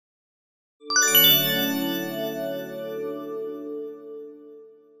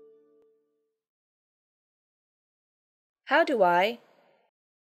How do I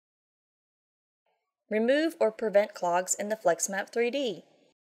remove or prevent clogs in the FLEXMAP 3D?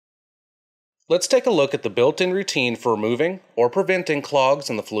 Let's take a look at the built-in routine for removing or preventing clogs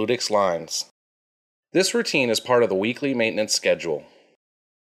in the fluidics lines. This routine is part of the weekly maintenance schedule.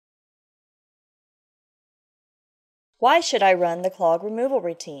 Why should I run the clog removal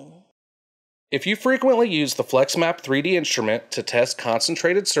routine? If you frequently use the FLEXMAP 3D instrument to test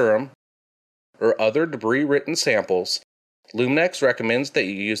concentrated serum or other debris-ridden samples, Luminex recommends that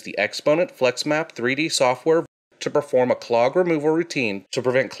you use the Exponent FLEXMAP 3D software to perform a clog removal routine to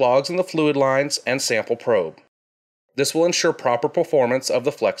prevent clogs in the fluid lines and sample probe. This will ensure proper performance of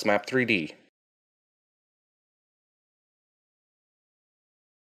the FLEXMAP 3D.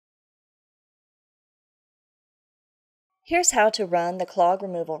 Here's how to run the clog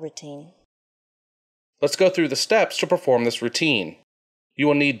removal routine. Let's go through the steps to perform this routine. You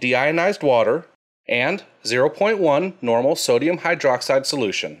will need deionized water and 0.1 normal sodium hydroxide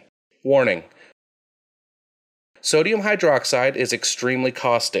solution. Warning: sodium hydroxide is extremely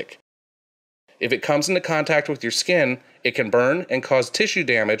caustic. If it comes into contact with your skin, it can burn and cause tissue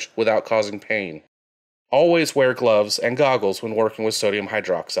damage without causing pain. Always wear gloves and goggles when working with sodium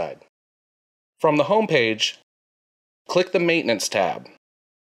hydroxide. From the home page, click the Maintenance tab.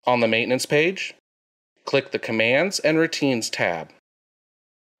 On the Maintenance page, click the Commands and Routines tab.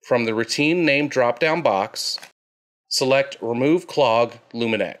 From the Routine Name drop-down box, select Remove Clog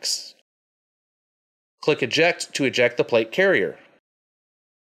Luminex. Click Eject to eject the plate carrier.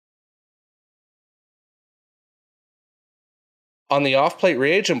 On the off-plate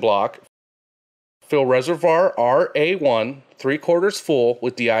reagent block, fill reservoir RA1 3/4 full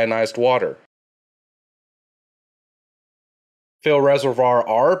with deionized water. Fill reservoir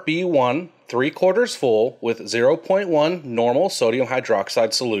RB1 3/4 full with 0.1 normal sodium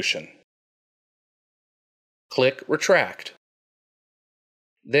hydroxide solution. Click Retract.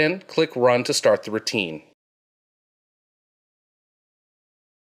 Then click Run to start the routine.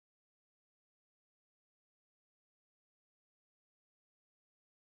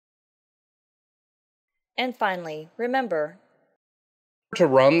 And finally, remember to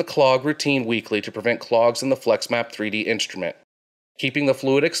run the clog routine weekly to prevent clogs in the FLEXMAP 3D instrument. Keeping the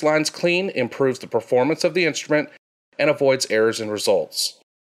fluidics lines clean improves the performance of the instrument and avoids errors in results.